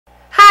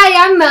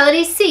Hi, I'm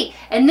Melodee C,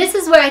 and this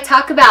is where I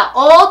talk about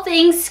all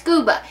things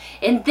scuba.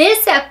 In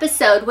this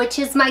episode, which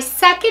is my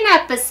second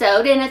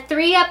episode in a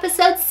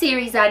 3-episode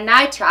series on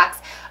Nitrox,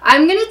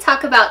 I'm going to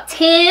talk about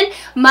 10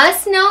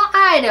 must-know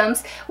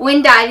items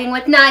when diving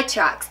with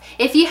Nitrox.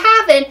 If you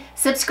haven't,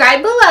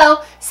 subscribe below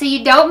so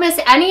you don't miss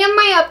any of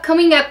my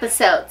upcoming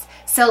episodes.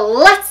 So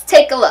let's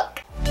take a look.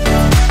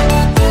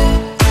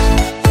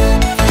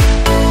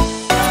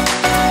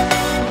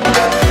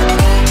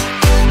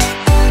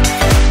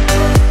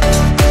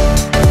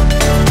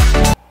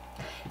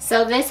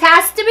 So this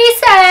has to be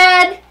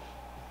said.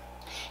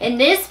 In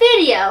this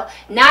video,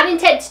 not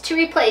intended to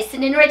replace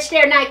an enriched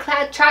air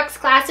Nitrox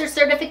class or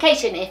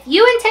certification. If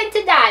you intend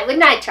to dive with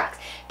Nitrox,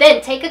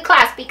 then take a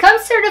class, become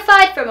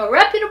certified from a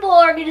reputable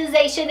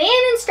organization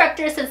and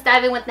instructor, since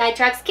diving with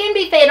Nitrox can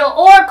be fatal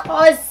or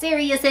cause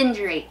serious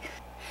injury.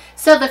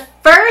 So the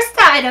first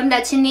item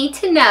that you need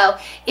to know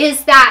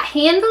is that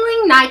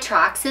handling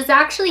Nitrox is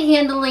actually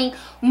handling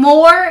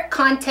more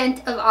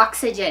content of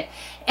oxygen.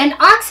 And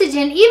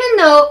oxygen, even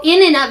though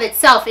in and of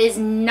itself is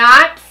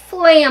not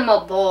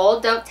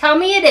flammable, don't tell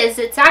me it is,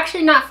 it's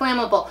actually not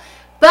flammable,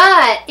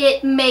 but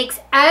it makes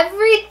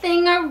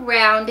everything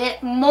around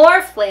it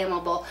more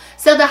flammable.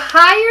 So the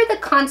higher the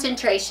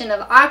concentration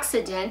of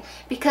oxygen,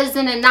 because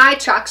in a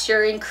Nitrox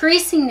you're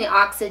increasing the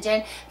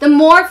oxygen, the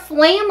more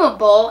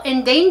flammable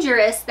and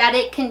dangerous that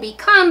it can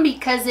become,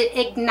 because it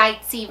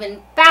ignites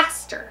even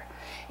faster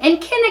and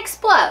can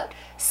explode.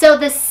 So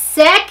the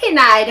second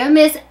item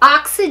is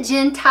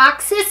oxygen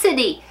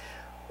toxicity.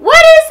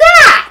 What is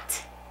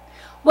that?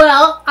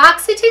 Well,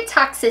 oxygen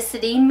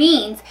toxicity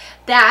means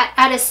that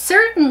at a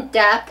certain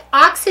depth,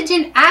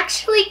 oxygen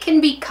actually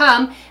can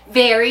become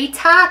very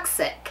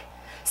toxic.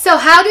 So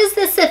how does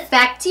this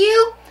affect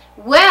you?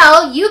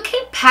 Well, you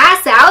can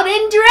pass out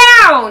and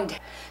drown.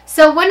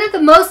 So one of the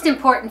most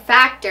important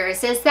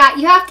factors is that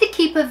you have to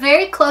keep a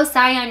very close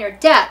eye on your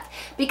depth,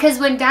 because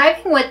when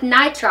diving with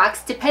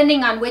Nitrox,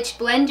 depending on which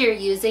blend you're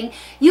using,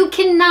 you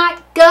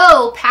cannot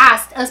go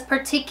past a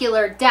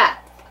particular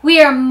depth.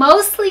 We are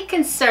mostly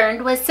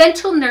concerned with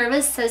central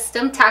nervous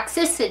system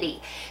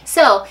toxicity.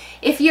 So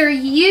if you're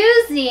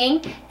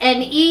using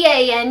an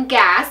EAN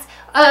gas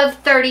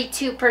of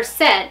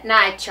 32%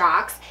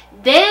 Nitrox,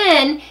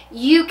 then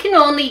you can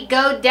only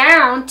go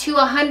down to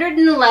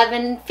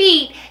 111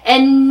 feet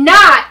and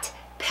not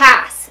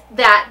pass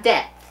that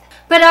depth.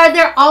 But are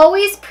there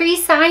always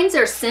pre-signs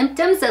or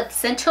symptoms of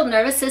central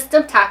nervous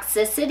system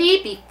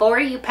toxicity before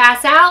you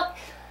pass out?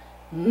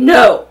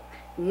 No.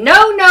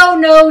 No, no,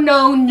 no,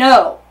 no,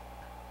 no.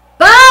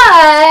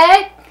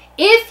 But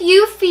if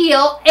you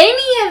feel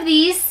any of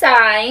these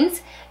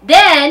signs,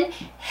 then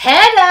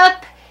head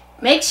up,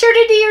 make sure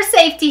to do your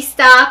safety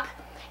stop,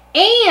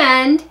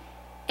 and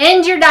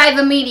end your dive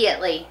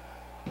immediately,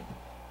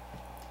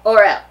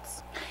 or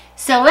else.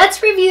 So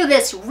let's review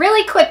this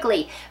really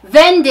quickly.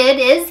 VENDED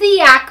is the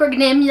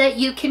acronym that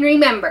you can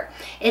remember.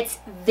 It's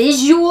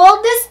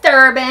visual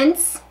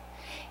disturbance,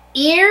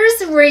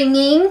 ears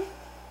ringing,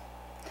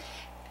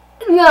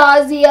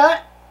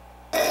 nausea,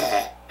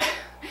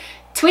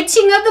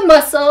 twitching of the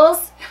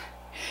muscles,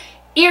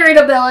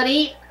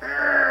 irritability,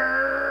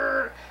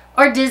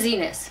 or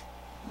dizziness.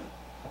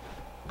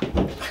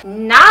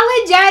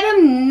 Knowledge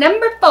item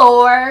number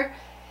 4.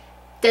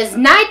 Does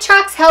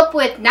Nitrox help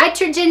with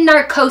nitrogen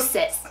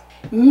narcosis?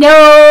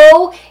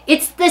 No,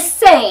 it's the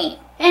same.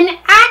 And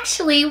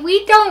actually,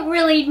 we don't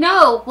really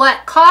know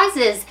what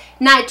causes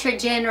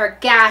nitrogen or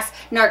gas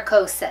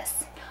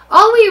narcosis.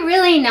 All we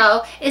really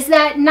know is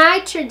that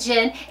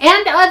nitrogen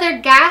and other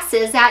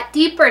gases at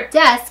deeper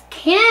depths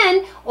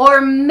can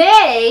or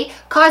may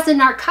cause a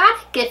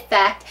narcotic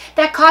effect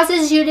that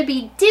causes you to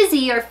be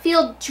dizzy or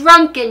feel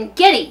drunk and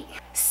giddy.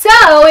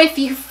 So if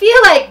you feel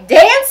like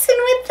dancing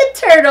with the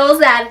turtles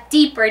at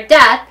deeper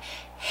depth,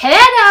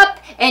 head up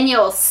and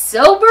you'll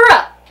sober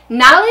up.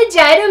 Knowledge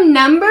item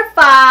number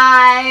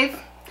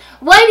 5.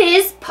 What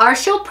is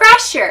partial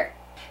pressure?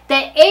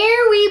 The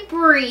air we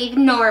breathe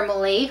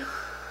normally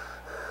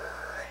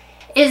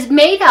is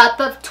made up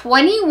of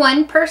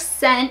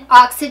 21%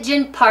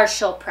 oxygen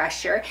partial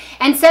pressure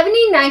and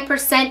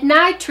 79%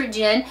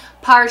 nitrogen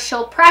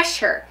partial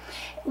pressure,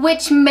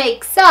 which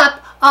makes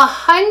up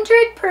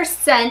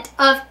 100%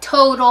 of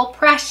total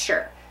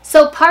pressure.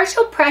 So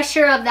partial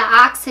pressure of the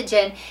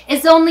oxygen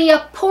is only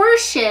a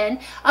portion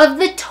of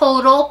the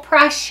total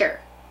pressure.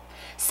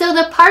 So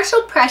the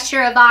partial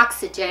pressure of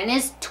oxygen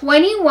is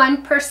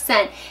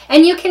 21%,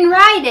 and you can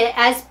write it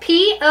as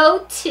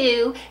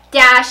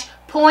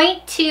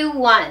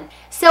PO2-0.21.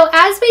 So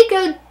as we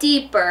go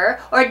deeper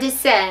or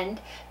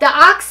descend, the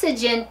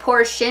oxygen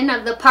portion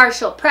of the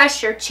partial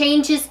pressure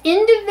changes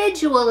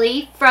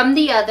individually from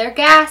the other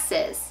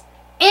gases.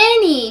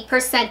 Any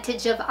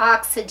percentage of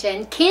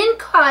oxygen can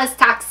cause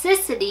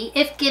toxicity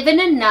if given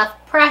enough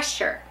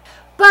pressure.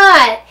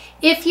 But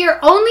if you're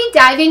only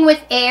diving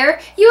with air,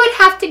 you would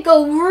have to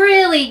go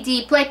really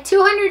deep, like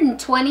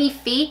 220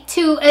 feet,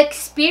 to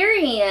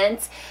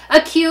experience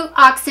acute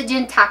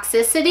oxygen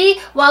toxicity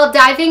while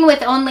diving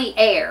with only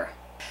air.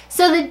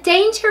 So the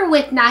danger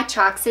with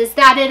nitrox is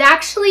that it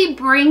actually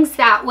brings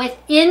that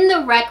within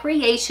the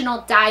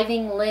recreational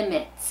diving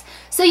limits.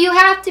 So you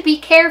have to be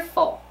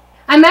careful.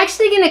 I'm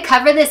actually going to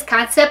cover this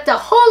concept a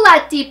whole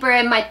lot deeper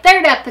in my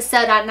 3rd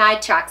episode on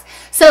nitrox.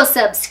 So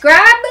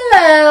subscribe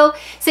below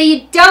so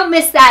you don't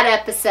miss that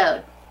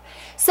episode.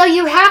 So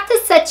you have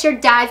to set your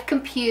dive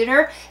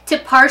computer to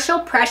partial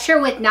pressure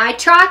with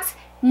nitrox,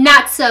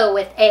 not so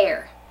with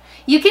air.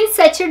 You can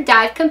set your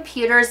dive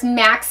computer's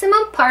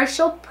maximum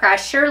partial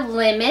pressure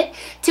limit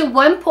to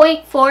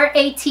 1.4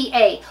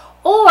 ATA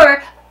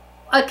or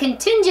a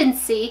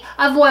contingency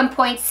of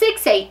 1.6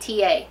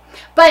 ATA.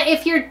 But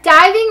if you're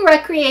diving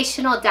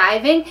recreational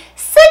diving,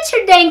 set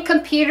your dang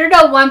computer to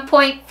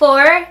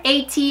 1.4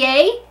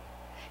 ATA.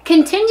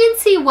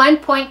 Contingency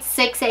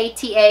 1.6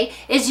 ATA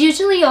is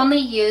usually only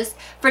used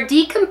for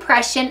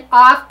decompression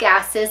off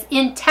gases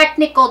in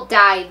technical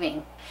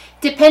diving.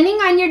 Depending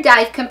on your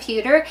dive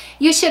computer,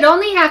 you should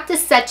only have to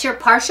set your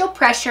partial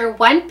pressure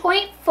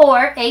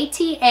 1.4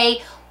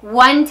 ATA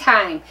one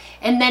time,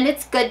 and then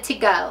it's good to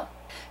go.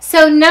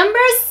 So number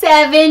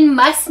 7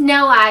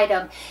 must-know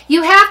item.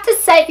 You have to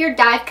set your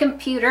dive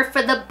computer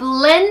for the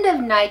blend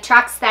of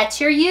nitrox that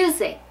you're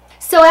using.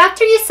 So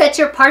after you set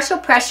your partial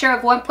pressure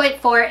of 1.4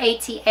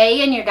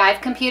 ATA in your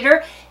dive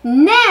computer,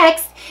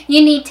 next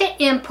you need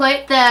to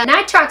input the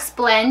nitrox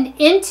blend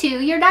into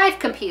your dive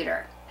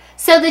computer.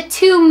 So the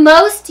 2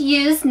 most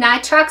used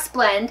nitrox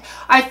blend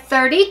are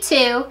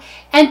 32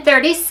 and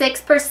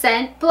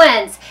 36%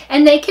 blends,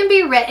 and they can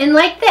be written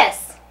like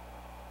this.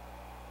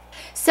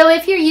 So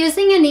if you're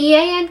using an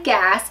EAN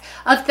gas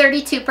of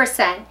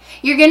 32%,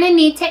 you're going to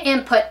need to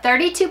input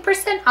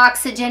 32%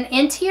 oxygen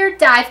into your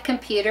dive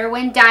computer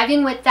when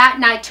diving with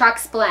that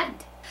nitrox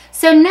blend.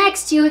 So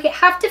next you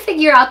have to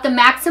figure out the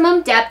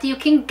maximum depth you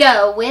can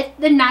go with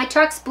the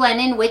nitrox blend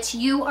in which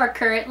you are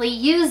currently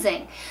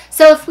using.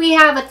 So if we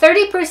have a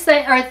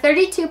 30% or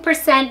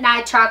 32%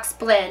 nitrox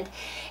blend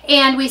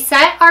and we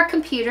set our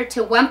computer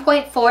to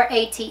 1.4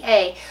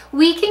 ATA,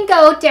 we can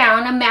go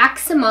down a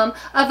maximum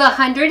of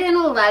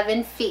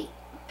 111 feet.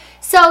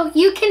 So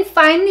you can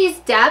find these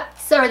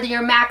depths or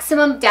your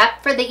maximum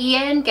depth for the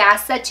EAN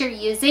gas that you're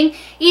using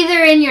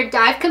either in your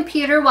dive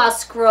computer while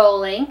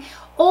scrolling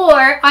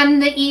or on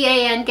the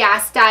EAN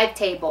gas dive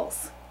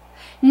tables.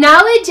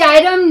 Knowledge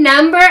item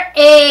number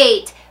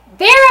 8,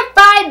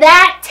 verify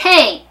that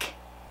tank.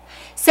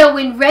 So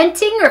when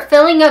renting or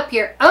filling up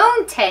your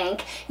own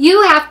tank,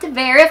 you have to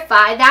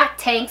verify that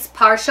tank's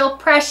partial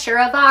pressure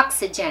of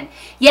oxygen.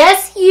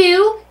 Yes,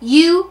 you,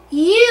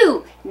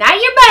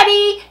 not your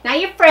buddy,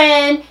 not your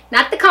friend,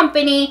 not the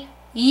company,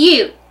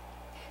 you.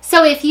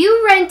 So if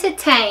you rent a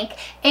tank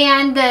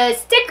and the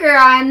sticker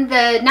on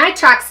the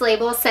nitrox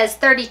label says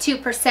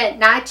 32%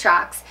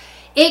 nitrox,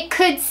 it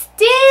could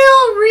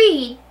still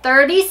read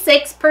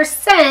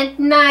 36%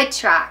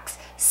 nitrox.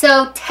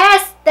 So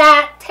test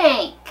that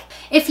tank.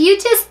 If you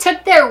just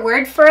took their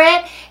word for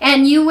it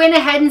and you went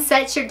ahead and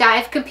set your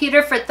dive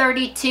computer for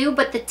 32,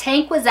 but the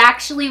tank was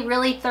actually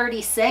really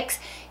 36,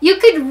 you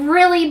could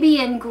really be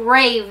in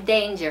grave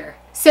danger.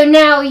 So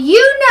now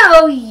you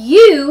know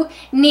you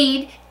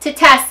need to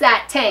test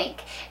that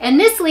tank. And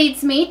this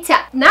leads me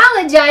to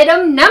knowledge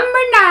item number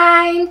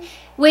 9,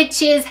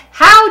 which is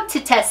how to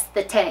test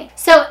the tank.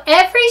 So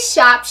every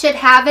shop should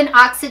have an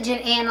oxygen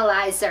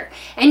analyzer,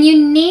 and you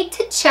need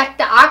to check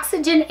the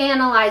oxygen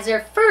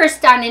analyzer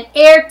first on an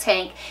air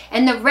tank,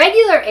 and the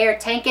regular air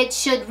tank, it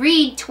should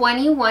read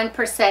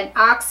 21%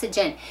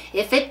 oxygen.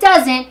 If it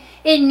doesn't,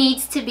 it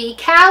needs to be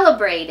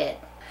calibrated.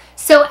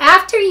 So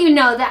after you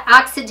know the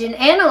oxygen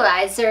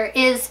analyzer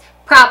is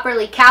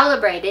properly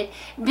calibrated,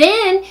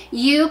 then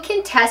you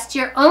can test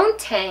your own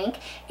tank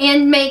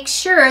and make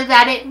sure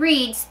that it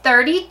reads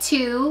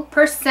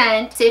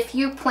 32% if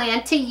you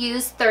plan to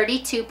use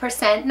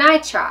 32%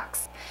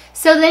 nitrox.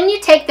 So then you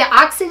take the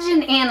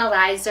oxygen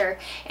analyzer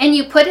and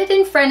you put it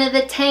in front of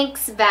the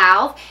tank's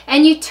valve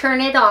and you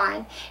turn it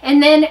on.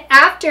 And then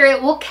after,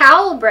 it will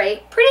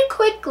calibrate pretty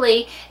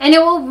quickly and it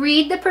will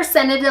read the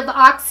percentage of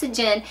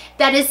oxygen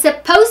that is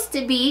supposed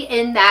to be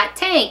in that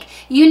tank.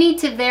 You need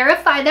to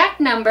verify that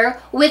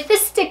number with the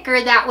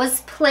sticker that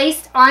was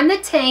placed on the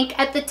tank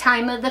at the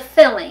time of the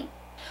filling.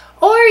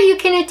 Or you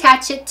can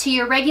attach it to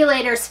your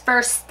regulator's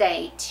first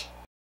stage.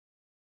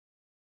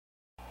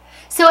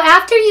 So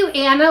after you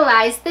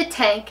analyze the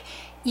tank,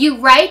 you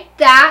write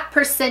that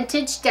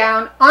percentage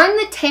down on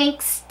the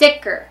tank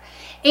sticker.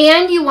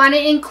 And you want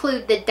to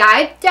include the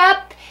dive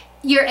depth,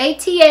 your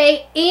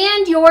ATA,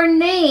 and your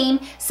name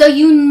so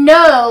you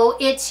know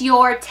it's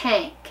your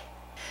tank.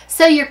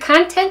 So your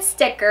content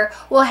sticker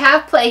will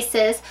have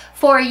places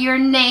for your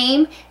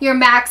name, your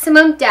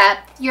maximum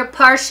depth, your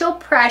partial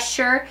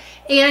pressure,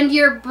 and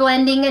your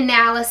blending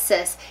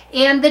analysis,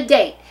 and the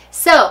date.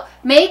 So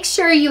make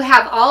sure you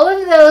have all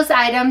of those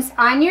items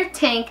on your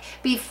tank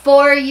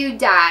before you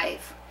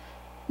dive.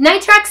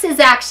 Nitrox is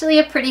actually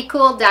a pretty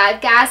cool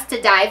dive gas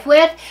to dive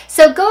with,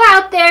 so go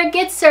out there,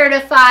 get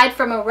certified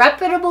from a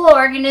reputable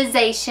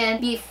organization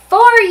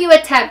before you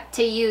attempt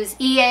to use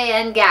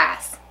EAN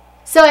gas.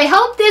 So I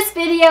hope this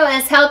video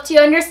has helped you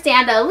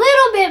understand a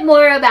little bit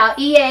more about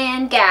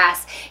EAN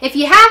gas. If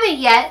you haven't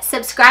yet,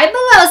 subscribe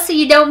below so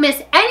you don't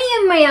miss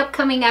any of my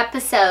upcoming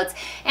episodes.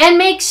 And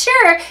make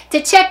sure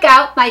to check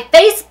out my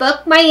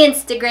Facebook, my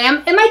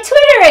Instagram, and my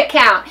Twitter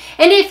account.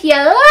 And if you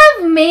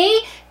love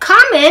me,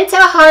 comment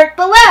a heart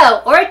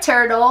below, or a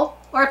turtle,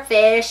 or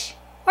fish,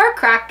 or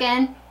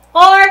kraken.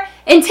 Or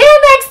until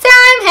next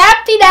time,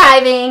 happy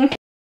diving!